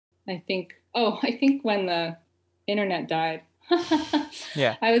I think when the internet died,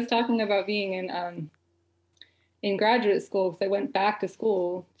 Yeah. I was talking about being in graduate school because I went back to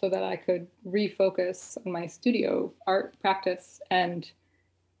school so that I could refocus on my studio art practice. And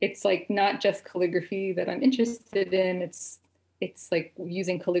it's like not just calligraphy that I'm interested in. It's like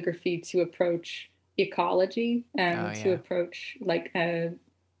using calligraphy to approach ecology Oh and to yeah. approach like a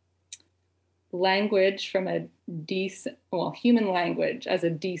language from a human language as a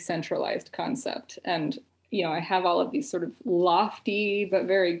decentralized concept. And I have all of these sort of lofty but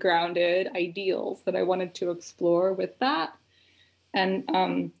very grounded ideals that I wanted to explore with that.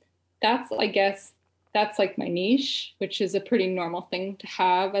 And that's, I guess, that's like my niche, which is a pretty normal thing to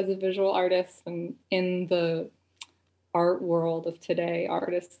have as a visual artist. And in the art world of today,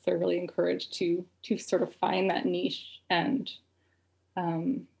 artists are really encouraged to sort of find that niche and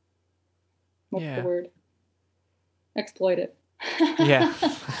um, what's the Yeah. word? Exploit it. Yeah.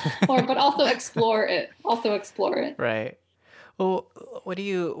 Or but also explore it. Also explore it. Right. Well, what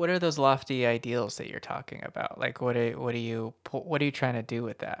are those lofty ideals that you're talking about? Like, what are you trying to do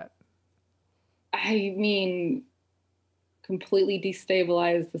with that? I mean, completely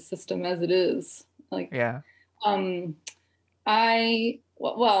destabilize the system as it is. Like, Yeah. um,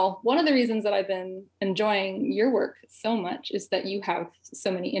 well, one of the reasons that I've been enjoying your work so much is that you have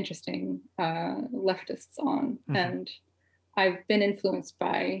so many interesting leftists on, Hmm. and I've been influenced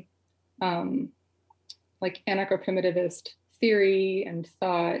by um, like anarcho-primitivist theory and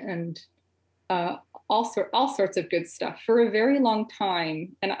thought and uh, all sorts of good stuff for a very long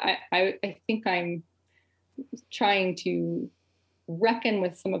time. And I think I'm trying to reckon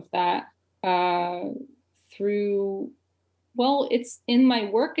with some of that uh, through, well, it's in my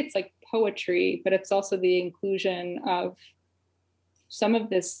work, it's like poetry, but it's also the inclusion of some of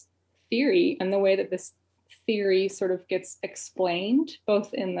this theory and the way that this theory sort of gets explained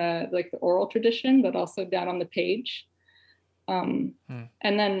both in the oral tradition but also down on the page. Hmm.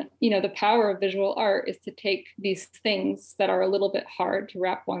 And then, the power of visual art is to take these things that are a little bit hard to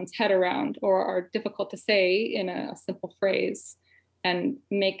wrap one's head around or are difficult to say in a simple phrase and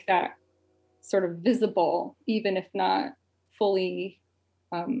make that sort of visible, even if not fully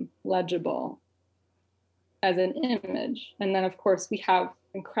legible as an image. And then, of course, we have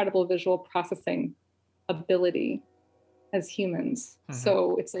incredible visual processing ability as humans. Hmm.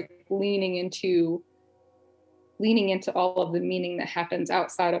 So it's like leaning into all of the meaning that happens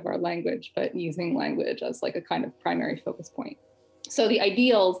outside of our language, but using language as like a kind of primary focus point. So the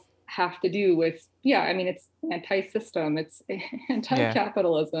ideals have to do with, yeah, I mean, it's anti-system, it's Yeah.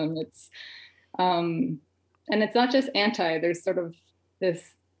 anti-capitalism, and it's not just anti, there's sort of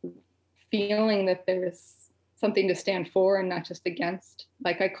this feeling that there's something to stand for and not just against.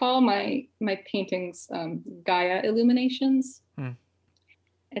 Like I call my paintings Gaia Illuminations. Hmm.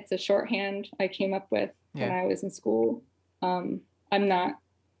 It's a shorthand I came up with when Yeah. I was in school. I'm not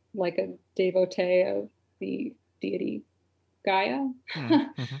like a devotee of the deity Gaia, Hmm.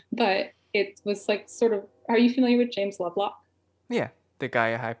 Hmm. but it was like sort of. Are you familiar with James Lovelock? Yeah. The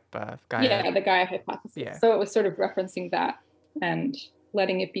Gaia. Yeah, the Gaia hypothesis. Yeah. So it was sort of referencing that and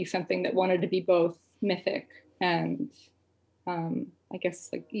letting it be something that wanted to be both mythic and, I guess,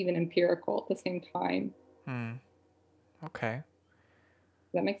 like even empirical at the same time. Hmm. Okay.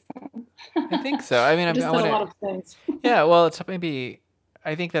 Does that make sense? I think so. I mean, I I just said want a to. lot of things. Yeah. Well, it's maybe.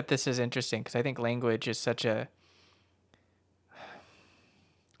 I think that this is interesting because I think language is such a.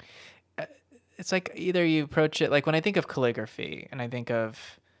 It's like either you approach it like when I think of calligraphy and I think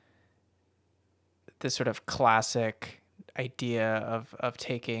of this sort of classic idea of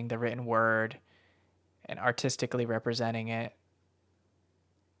taking the written word and artistically representing it.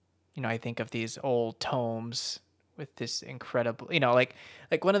 I think of these old tomes with this incredible,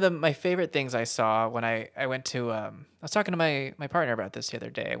 like one of my favorite things I saw when I went to, I was talking to my partner about this the other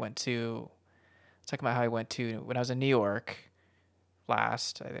day. I was talking about how I went to, when I was in New York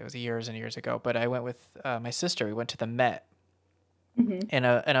last, it was years and years ago, but I went with my sister. We went to the Met Mm-hmm.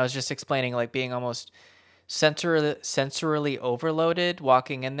 and I was just explaining like being almost sensorily overloaded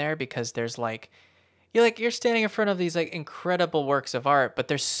walking in there because there's you're standing in front of these like incredible works of art, but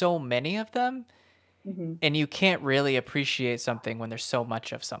there's so many of them Mm-hmm. and you can't really appreciate something when there's so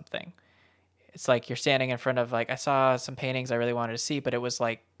much of something. It's like you're standing in front of like I saw some paintings I really wanted to see, but it was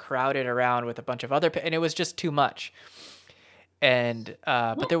like crowded around with a bunch of and it was just too much. And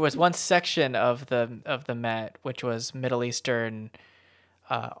but there was one section of the Met which was Middle Eastern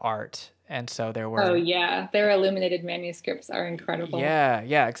art, and so there Oh were yeah, their illuminated manuscripts are incredible. yeah,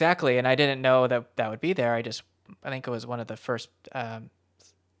 yeah, exactly. And I didn't know that that would be there. I think it was one of the first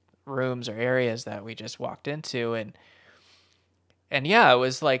rooms or areas that we just walked into, And yeah, it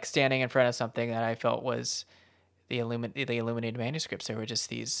was like standing in front of something that I felt was the illuminated manuscripts. They were just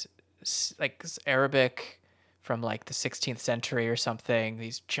these like Arabic from like the 16th century or something,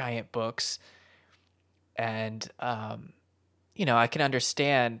 these giant books. And, I can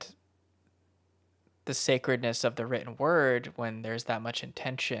understand the sacredness of the written word when there's that much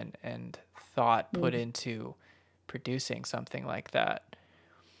intention and thought put into producing something like that.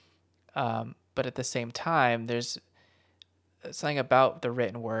 But at the same time, there's something about the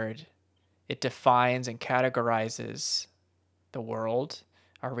written word. It defines and categorizes the world,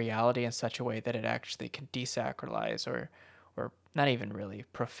 our reality, in such a way that it actually can desacralize or not even really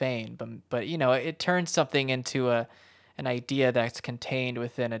profane, but it turns something into an idea that's contained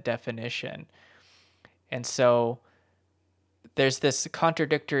within a definition. And so there's this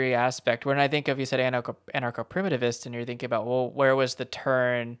contradictory aspect when I think of, you said anarcho-primitivist, and you're thinking about, well, where was the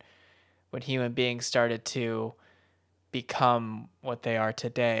turn when human beings started to become what they are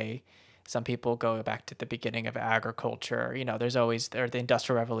today? Some people go back to the beginning of agriculture. There's always the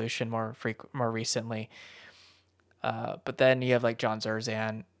Industrial Revolution more recently. But then you have like John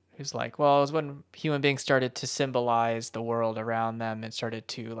Zerzan, who's like, well, it was when human beings started to symbolize the world around them and started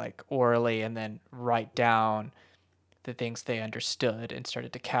to like orally and then write down the things they understood and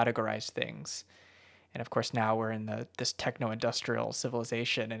started to categorize ththings. And of course, now we're in this techno-industrial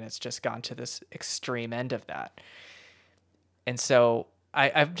civilization, and it's just gone to this extreme end of that. And so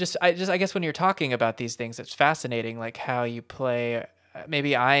I guess when you're talking about these things, it's fascinating, like how you play.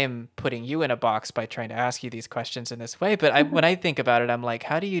 Maybe I am putting you in a box by trying to ask you these questions in this way, but when I think about it, I'm like,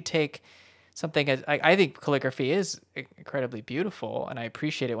 how do you take something as I think calligraphy is incredibly beautiful, and I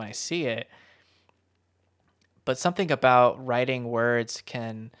appreciate it when I see it. But something about writing words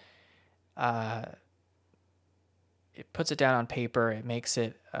can, it puts it down on paper. It makes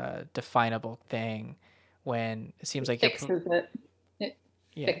it a definable thing when it seems like fixes it. It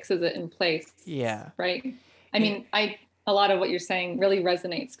fixes it in place. Yeah. Right. I mean, a lot of what you're saying really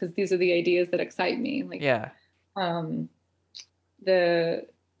resonates because these are the ideas that excite me. Like,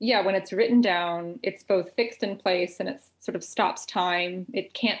 when it's written down, it's both fixed in place and it sort of stops time.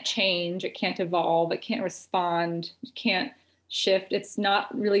 It can't change. It can't evolve. It can't respond. It can't shift. It's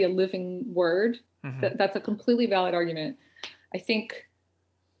not really a living word. That's a completely valid argument. I think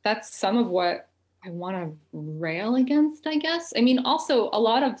that's some of what I want to rail against, I guess. I mean, also a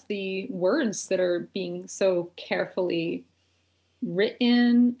lot of the words that are being so carefully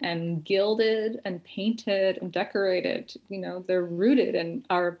written and gilded and painted and decorated, they're rooted in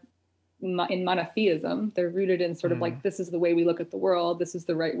monotheism. They're rooted in sort of like, this is the way we look at the world. This is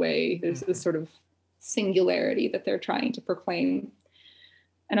the right way. There's this sort of singularity that they're trying to proclaim.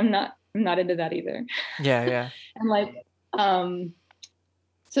 And I'm not into that either. Yeah. And like,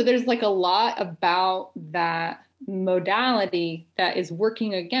 so there's like a lot about that modality that is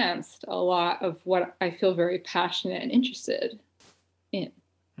working against a lot of what I feel very passionate and interested in.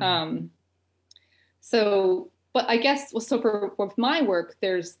 But I guess, so with my work,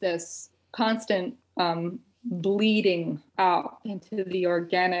 there's this constant bleeding out into the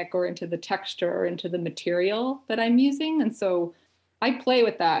organic or into the texture or into the material that I'm using. And so I play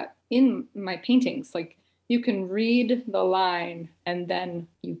with that in my paintings. Like, you can read the line and then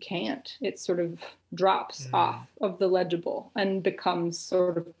you can't. It sort of drops off of the legible and becomes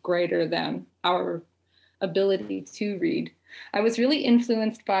sort of greater than our ability to read. I was really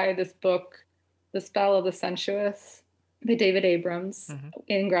influenced by this book, The Spell of the Sensuous, by David Abrams,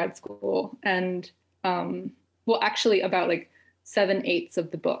 in grad school. And actually about like 7/8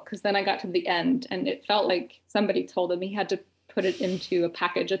 of the book, because then I got to the end and it felt like somebody told him he had to put it into a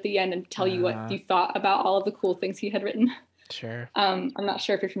package at the end and tell you what you thought about all of the cool things he had written. Sure. I'm not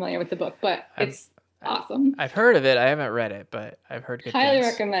sure if you're familiar with the book, but it's awesome. I've heard of it. I haven't read it, but I've heard good Highly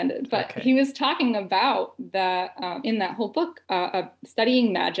things. recommended. But he was talking about that in that whole book,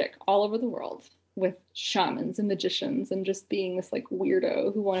 studying magic all over the world with shamans and magicians and just being this like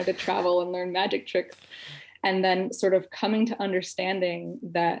weirdo who wanted to travel and learn magic tricks. And then sort of coming to understanding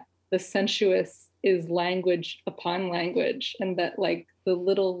that the sensuous is language upon language, and that like the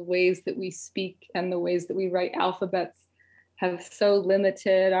little ways that we speak and the ways that we write alphabets have so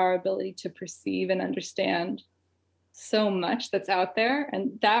limited our ability to perceive and understand so much that's out there.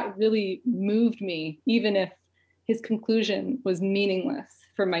 And that really moved me, even if his conclusion was meaningless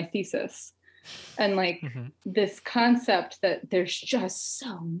for my thesis. And like this concept that there's just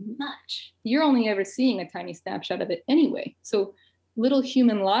so much, you're only ever seeing a tiny snapshot of it anyway. So little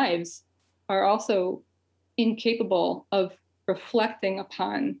human lives are also incapable of reflecting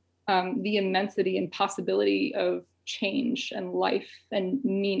upon the immensity and possibility of change and life and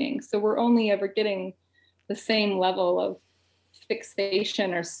meaning. So we're only ever getting the same level of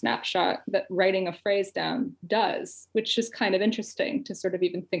fixation or snapshot that writing a phrase down does, which is kind of interesting to sort of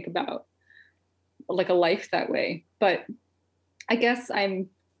even think about like a life that way. But I guess I'm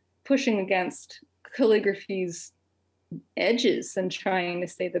pushing against calligraphy's edges and trying to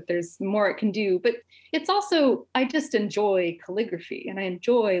say that there's more it can do. But it's also, I just enjoy calligraphy and I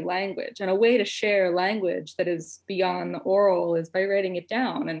enjoy language, and a way to share language that is beyond the oral is by writing it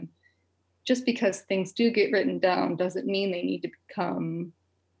down. And just because things do get written down doesn't mean they need to become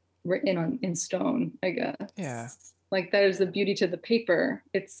written in stone, I guess. Yeah. Like there's the beauty to the paper.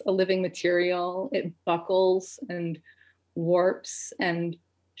 It's a living material. It buckles and warps and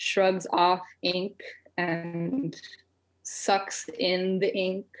shrugs off ink and sucks in the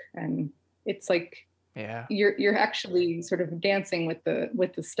ink, and it's like, yeah, you're actually sort of dancing with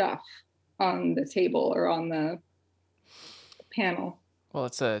the stuff on the table or on the panel. Well,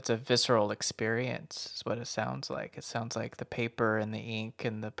 it's a visceral experience is what it sounds like. It sounds like the paper and the ink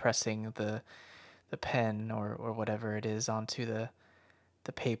and the pressing of the pen or whatever it is onto the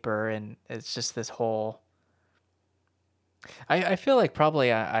paper, and it's just this whole, I feel like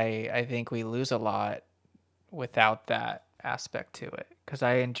probably I think we lose a lot without that aspect to it, because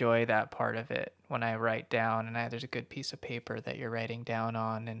I enjoy that part of it when I write down and there's a good piece of paper that you're writing down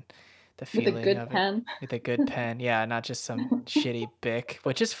on, and the With a feeling good of it pen. with a good pen. Yeah, not just some shitty Bic,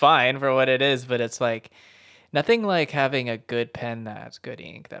 which is fine for what it is, but it's like nothing like having a good pen that has good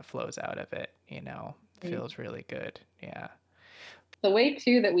ink that flows out of it, feels really good. Yeah. The way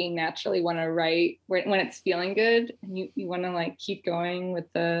too that we naturally want to write when it's feeling good, and you want to like keep going with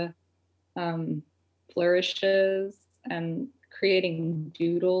the flourishes and creating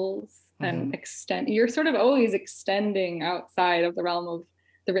doodles and extend. You're sort of always extending outside of the realm of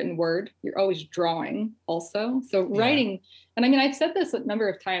the written word. You're always drawing also. So writing, and I mean, I've said this a number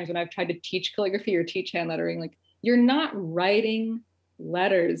of times when I've tried to teach calligraphy or teach hand lettering, like you're not writing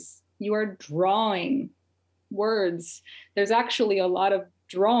letters, you are drawing words. There's actually a lot of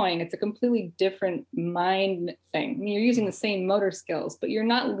drawing. It's a completely different mind thing. I mean, you're using the same motor skills, but you're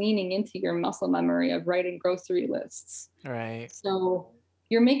not leaning into your muscle memory of writing grocery lists. Right. So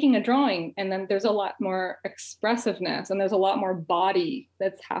you're making a drawing, and then there's a lot more expressiveness and there's a lot more body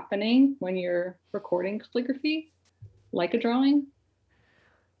that's happening when you're recording calligraphy, like a drawing.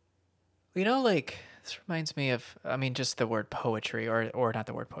 Like this reminds me of, I mean, just the word poetry, or not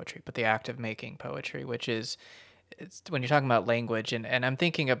the word poetry, but the act of making poetry, which is, it's when you're talking about language, and I'm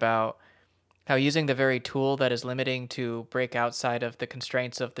thinking about how using the very tool that is limiting to break outside of the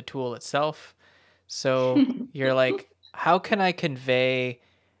constraints of the tool itself. So you're like, how can I convey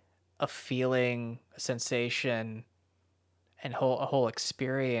a feeling, a sensation, and a whole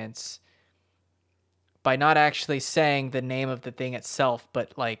experience by not actually saying the name of the thing itself,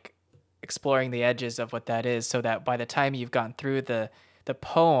 but like exploring the edges of what that is, so that by the time you've gone through the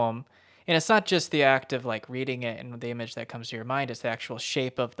poem, and it's not just the act of like reading it and the image that comes to your mind, it's the actual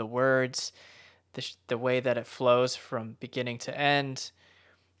shape of the words, the way that it flows from beginning to end.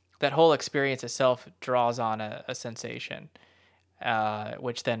 That whole experience itself draws on a sensation,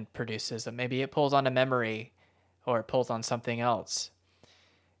 which then produces maybe it pulls on a memory, or it pulls on something else.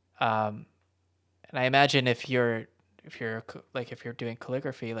 And I imagine if you're doing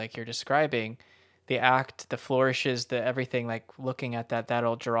calligraphy, like you're describing, the act, the flourishes, the everything, like looking at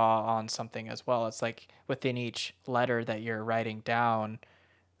that'll draw on something as well. It's like within each letter that you're writing down,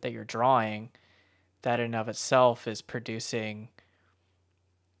 that you're drawing, that in of itself is producing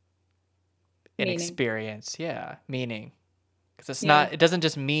an experience. Yeah, meaning. Because it's not, it doesn't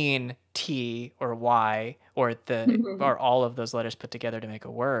just mean T or Y or or all of those letters put together to make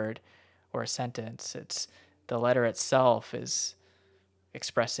a word or a sentence. It's the letter itself is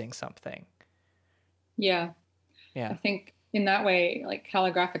expressing something. Yeah. Yeah. I think in that way, like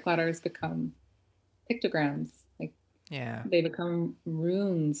calligraphic letters become pictograms. Like they become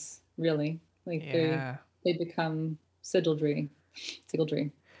runes, really. Like they become sigildry.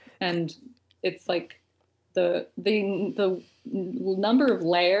 And it's like the number of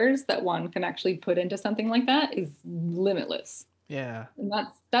layers that one can actually put into something like that is limitless. Yeah. And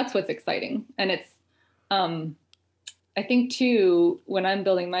that's what's exciting. And it's I think too, when I'm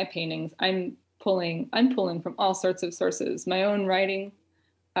building my paintings, I'm pulling from all sorts of sources, my own writing,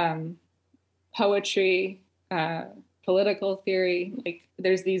 poetry, political theory. Like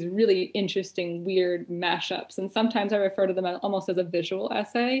there's these really interesting, weird mashups. And sometimes I refer to them almost as a visual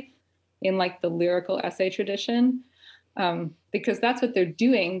essay in like the lyrical essay tradition, because that's what they're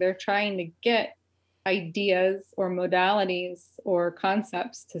doing. They're trying to get ideas or modalities or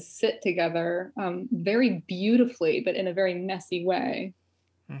concepts to sit together very beautifully, but in a very messy way.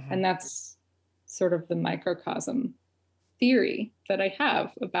 And that's sort of the microcosm theory that I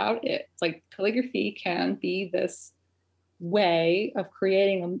have about it. It's like calligraphy can be this way of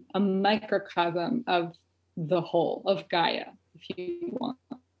creating a microcosm of the whole of Gaia, if you want.